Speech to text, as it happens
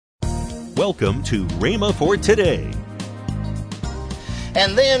Welcome to Rhema for Today.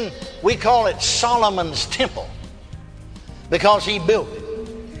 And then we call it Solomon's Temple because he built it.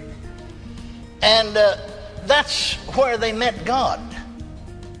 And that's where they met God.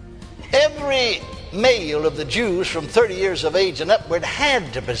 Every male of the Jews from 30 years of age and upward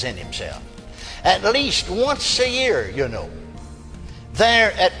had to present himself at least once a year,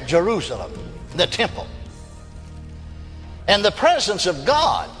 there at Jerusalem, the temple. And the presence of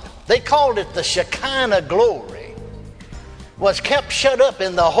God, they called it the Shekinah glory, was kept shut up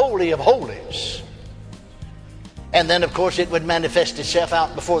in the Holy of Holies. And then, of course, it would manifest itself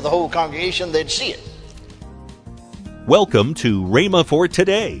out before the whole congregation. They'd see it. Welcome to Rhema for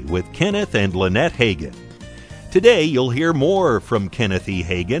Today with Kenneth and Lynette Hagin. Today you'll hear more from Kenneth E.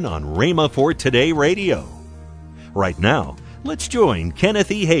 Hagin on Rhema for Today Radio. Right now, let's join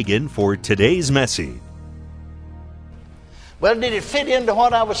Kenneth E. Hagin for today's message. Well, did it fit into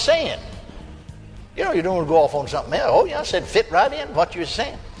what I was saying? You don't want to go off on something else. Oh, yeah, I said fit right in what you were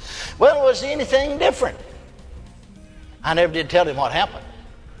saying. Well, was anything different? I never did tell him what happened.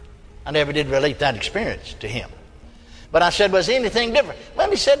 I never did relate that experience to him. But I said, was anything different? Well,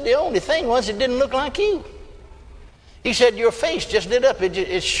 he said the only thing was it didn't look like you. He said, your face just lit up.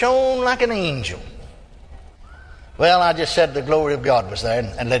 It shone like an angel. Well, I just said the glory of God was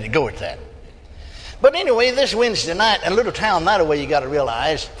there and let it go at that. But anyway, this Wednesday night, a little town that way, you got to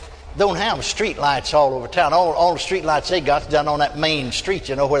realize, don't have street lights all over town. All the street lights they got is down on that main street,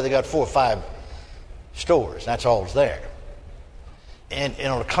 where they got 4 or 5 stores. That's all's there. And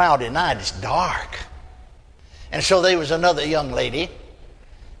on a cloudy night, it's dark. And so there was another young lady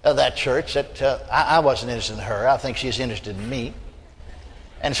of that church that I wasn't interested in her. I think she's interested in me.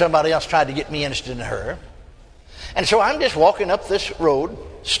 And somebody else tried to get me interested in her. And so I'm just walking up this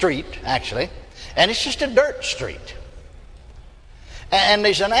street, actually, and it's just a dirt street. And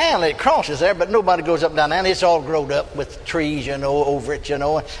there's an alley that crosses there, but nobody goes up and down there. It's all grown up with trees, over it,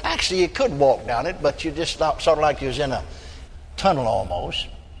 Actually, you could walk down it, but you just sort of like you was in a tunnel almost.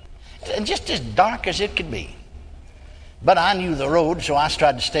 And just as dark as it could be. But I knew the road, so I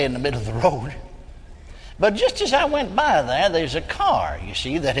tried to stay in the middle of the road. But just as I went by there's a car,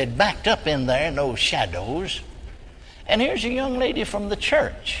 that had backed up in there in those shadows. And here's a young lady from the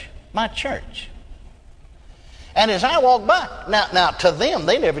church, my church. And as I walked by, now to them,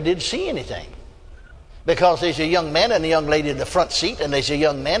 they never did see anything. Because there's a young man and a young lady in the front seat, and there's a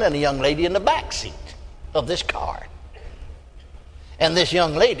young man and a young lady in the back seat of this car. And this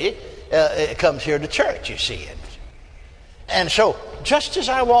young lady comes here to church, it. And so, just as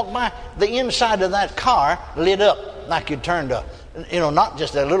I walked by, the inside of that car lit up like you turned not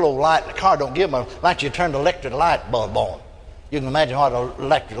just a little light the car don't give them, like you turned an electric light bulb on. You can imagine what an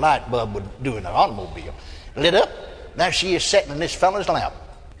electric light bulb would do in an automobile. Lit up, there she is sitting in this fellow's lap.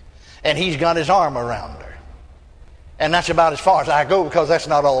 And he's got his arm around her. And that's about as far as I go because that's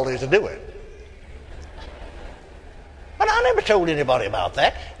not all there is to do it. But I never told anybody about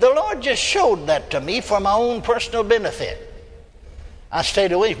that. The Lord just showed that to me for my own personal benefit. I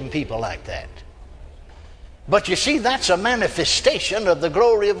stayed away from people like that. But you see, that's a manifestation of the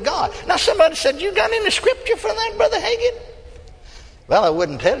glory of God. Now somebody said, you got any scripture for that, Brother Hagin? Well, I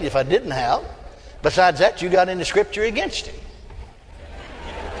wouldn't tell you if I didn't have. Besides that, you got any scripture against it?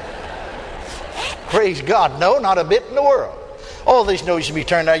 Praise God, no, not a bit in the world. All these notes should be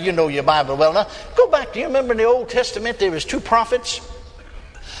turned out. You know your Bible well. Now, go back. Do you remember in the Old Testament there was 2 prophets?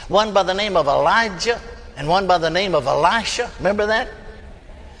 One by the name of Elijah and one by the name of Elisha. Remember that?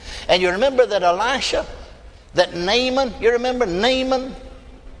 And you remember that Elisha, that Naaman, you remember Naaman,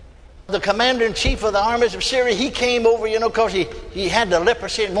 the commander-in-chief of the armies of Syria, he came over, because he had the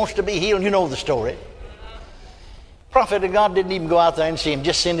leprosy and wants to be healed. You know the story. Prophet of God didn't even go out there and see him,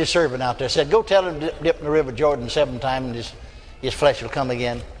 just send his servant out there. Said, go tell him to dip in the river Jordan 7 times and his flesh will come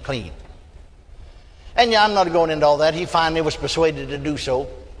again clean. And I'm not going into all that. He finally was persuaded to do so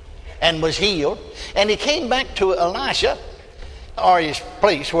and was healed. And he came back to Elisha, or his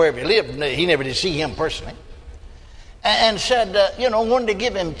place, wherever he lived. He never did see him personally. And said, wanted to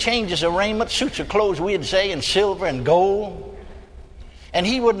give him changes of raiment, suits of clothes, we'd say, in silver and gold. And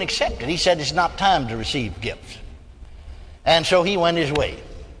he wouldn't accept it. He said, it's not time to receive gifts. And so he went his way.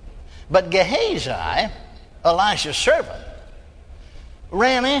 But Gehazi, Elisha's servant,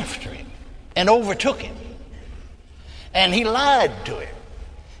 ran after him and overtook him. And he lied to him.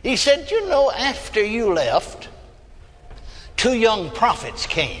 He said, after you left, 2 young prophets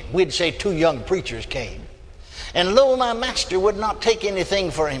came. We'd say 2 young preachers came. And lo, my master would not take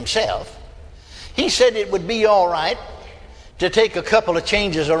anything for himself. He said it would be all right to take a couple of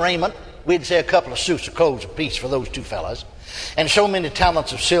changes of raiment. We'd say a couple of suits of clothes apiece for those 2 fellas. and so many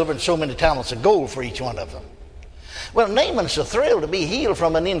talents of silver and so many talents of gold for each one of them. Well, Naaman's so thrilled to be healed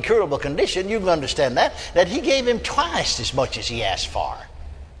from an incurable condition, you can understand that he gave him twice as much as he asked for.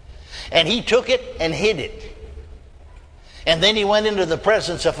 And he took it and hid it. And then he went into the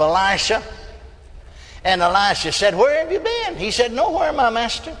presence of Elisha, and Elisha said, "Where have you been?" He said, "Nowhere, my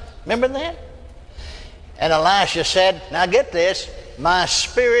master." Remember that? And Elisha said, now get this, "My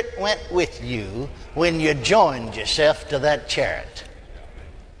spirit went with you when you joined yourself to that chariot."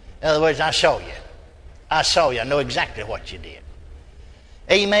 In other words, I saw you. I saw you. I know exactly what you did.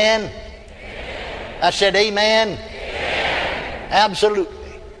 Amen? Amen. I said amen? Amen. Absolutely.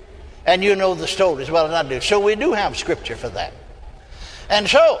 And you know the story as well as I do. So we do have scripture for that. And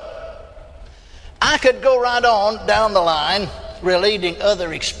so, I could go right on down the line relating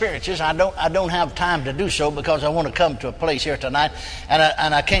other experiences. I don't have time to do so because I want to come to a place here tonight,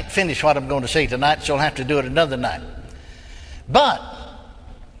 and I can't finish what I'm going to say tonight, so I'll have to do it another night. But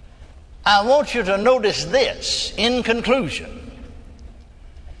I want you to notice this in conclusion.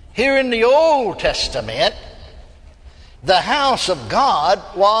 Here in the Old Testament, the house of God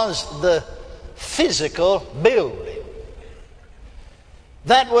was the physical building.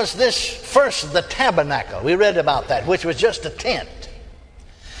 That was first the tabernacle. We read about that, which was just a tent.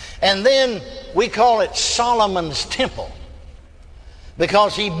 And then we call it Solomon's temple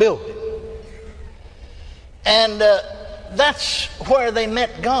because he built it. And that's where they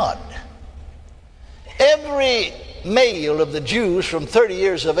met God. Every male of the Jews from 30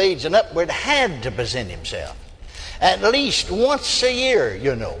 years of age and upward had to present himself at least once a year,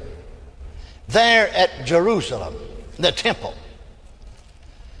 there at Jerusalem, the temple.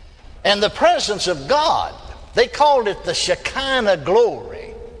 And the presence of God, they called it the Shekinah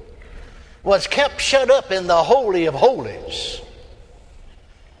glory, was kept shut up in the Holy of Holies.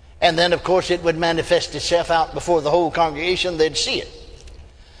 And then, of course, it would manifest itself out before the whole congregation. They'd see it.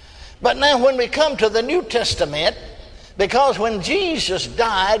 But now when we come to the New Testament, because when Jesus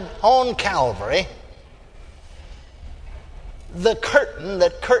died on Calvary, the curtain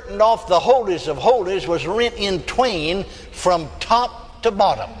that curtained off the holies of holies was rent in twain from top to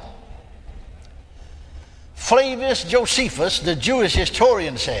bottom. Flavius Josephus, the Jewish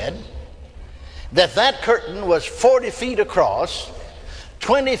historian, said that curtain was 40 feet across,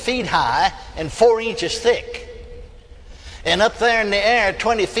 20 feet high, and 4 inches thick. And up there in the air,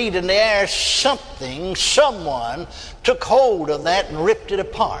 20 feet in the air, someone took hold of that and ripped it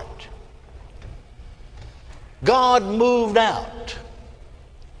apart. God moved out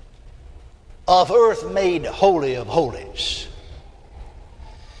of earth-made Holy of Holies.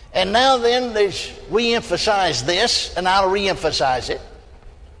 And now then, we emphasize this, and I'll re-emphasize it,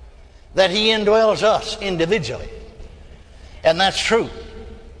 that he indwells us individually. And that's true.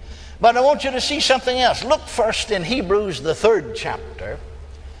 But I want you to see something else. Look first in Hebrews, the 3rd chapter,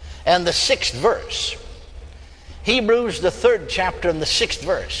 and the 6th verse. Hebrews, the 3rd chapter, and the 6th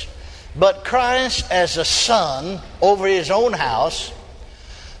verse. "But Christ as a son over his own house,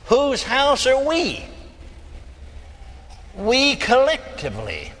 whose house are we?" We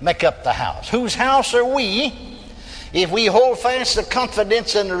collectively make up the house. Whose house are we if we hold fast the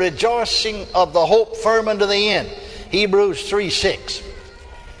confidence and the rejoicing of the hope firm unto the end? Hebrews 3:6.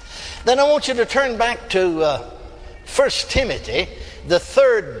 Then I want you to turn back to 1 Timothy, the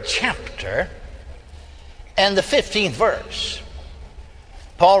 3rd chapter, and the 15th verse.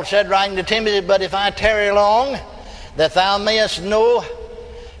 Paul said, writing to Timothy, "But if I tarry long, that thou mayest know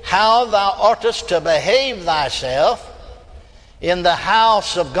how thou oughtest to behave thyself in the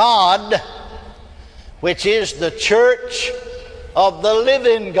house of God, which is the church of the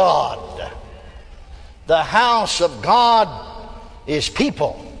living God." The house of God is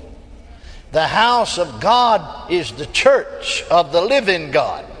people. The house of God is the church of the living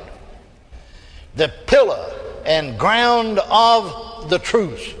God, the pillar and ground of the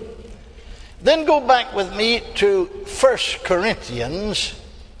truth. Then go back with me to 1 Corinthians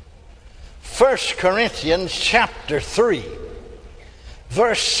chapter 3,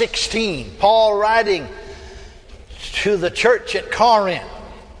 verse 16. Paul writing to the church at Corinth,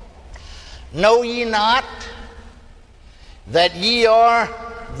 "Know ye not that ye are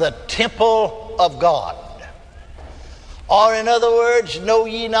the temple of God?" Or in other words, know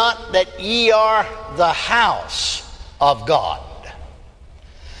ye not that ye are the house of God?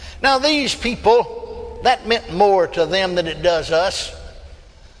 Now these people, that meant more to them than it does us.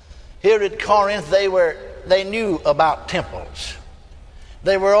 Here at Corinth, they knew about temples.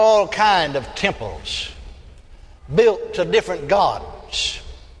 They were all kind of temples, built to different gods.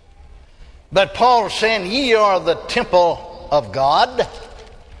 But Paul's saying, ye are the temple of God,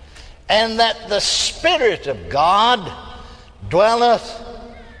 and that the Spirit of God dwelleth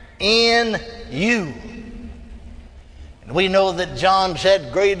in you. And we know that John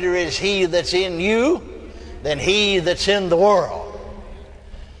said, greater is he that's in you than he that's in the world.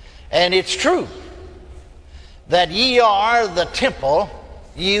 And it's true that ye are the temple,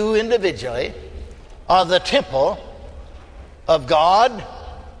 you individually, are the temple of God.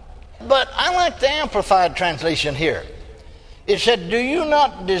 But I like the Amplified translation here. It said, do you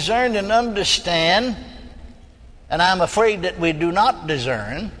not discern and understand? And I'm afraid that we do not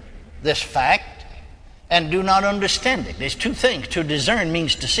discern this fact and do not understand it. There's two things. To discern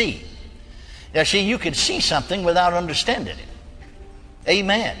means to see. Now, see, you could see something without understanding it.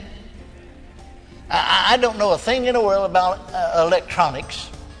 Amen. I don't know a thing in the world about electronics.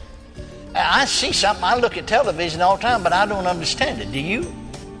 I see something, I look at television all the time, but I don't understand it. Do you?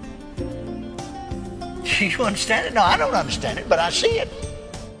 Do you understand it? No, I don't understand it, but I see it.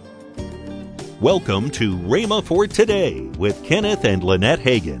 Welcome to Rhema for Today with Kenneth and Lynette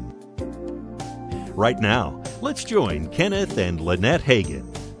Hagin. Right now, let's join Kenneth and Lynette Hagin.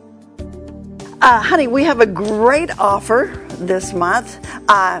 Honey, we have a great offer this month.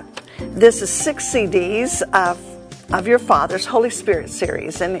 This is 6 CDs of your father's Holy Spirit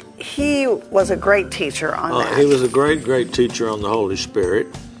series, and he was a great teacher on that. He was a great teacher on the Holy Spirit,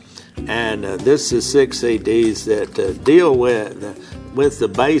 and this is 6 CDs that deal with the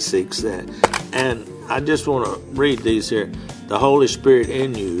basics. And I just want to read these here. The Holy Spirit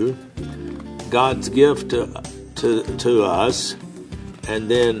in you, God's gift to us,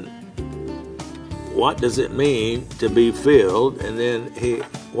 and then what does it mean to be filled, and then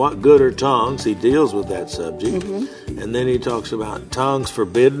what good are tongues? He deals with that subject. Mm-hmm. And then he talks about tongues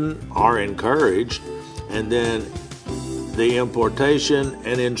forbidden or encouraged, and then the importation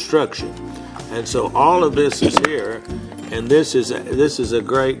and instruction. And so all of this is here, and this is a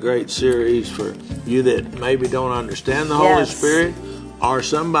great series for you that maybe don't understand the Holy Spirit, or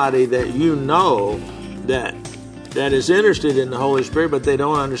somebody that you know that is interested in the Holy Spirit, but they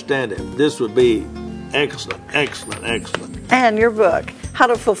don't understand it. This would be excellent. And your book, How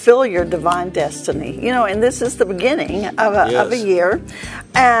to Fulfill Your Divine Destiny. You know, and this is the beginning of a year.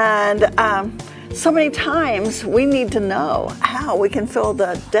 And so many times we need to know how we can fill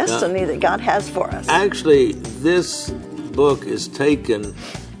the destiny that God has for us. Actually, this book is taken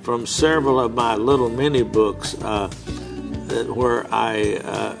from several of my little mini books where I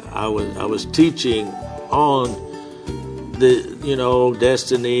was teaching on the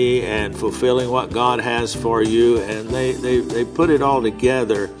destiny and fulfilling what God has for you, and they put it all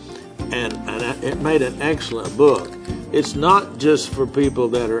together, and it made an excellent book. It's not just for people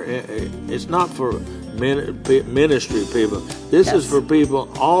it's not for ministry people. This is for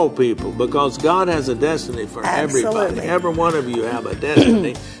all people, because God has a destiny for everybody. Every one of you have a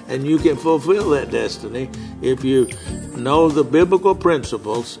destiny, and you can fulfill that destiny if you know the biblical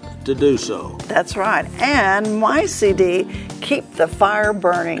principles to do so. That's right. And my CD, Keep the Fire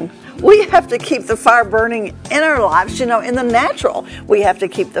Burning. We have to keep the fire burning in our lives. In the natural, we have to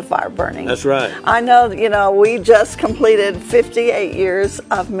keep the fire burning. That's right. I know, we just completed 58 years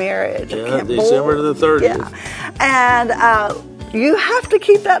of marriage. Yeah, December the 30th. Yeah. And you have to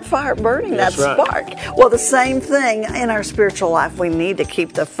keep that fire burning, that spark. Right. Well, the same thing in our spiritual life. We need to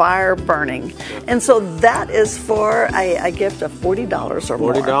keep the fire burning. And so that is for a gift of $40 or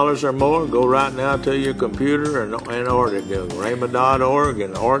more. $40 or more. Go right now to your computer and order it. Go to rhema.org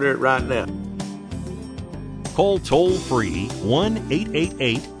and order it right now. Call toll-free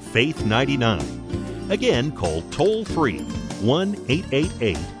 1-888-FAITH-99. Again, call toll-free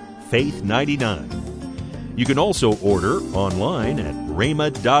 1-888-FAITH-99. You can also order online at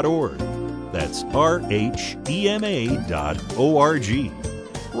rhema.org. That's RHEMA.org.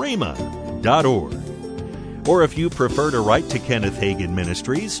 rhema.org. Or if you prefer to write to Kenneth Hagin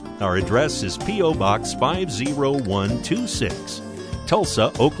Ministries, our address is P.O. Box 50126,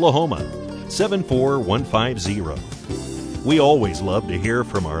 Tulsa, Oklahoma 74150. We always love to hear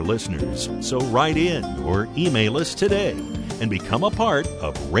from our listeners, so write in or email us today and become a part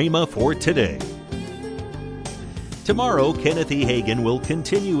of Rhema for Today. Tomorrow, Kenneth E. Hagin will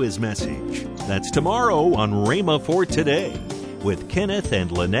continue his message. That's tomorrow on Rhema for Today with Kenneth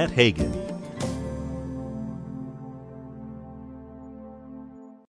and Lynette Hagin.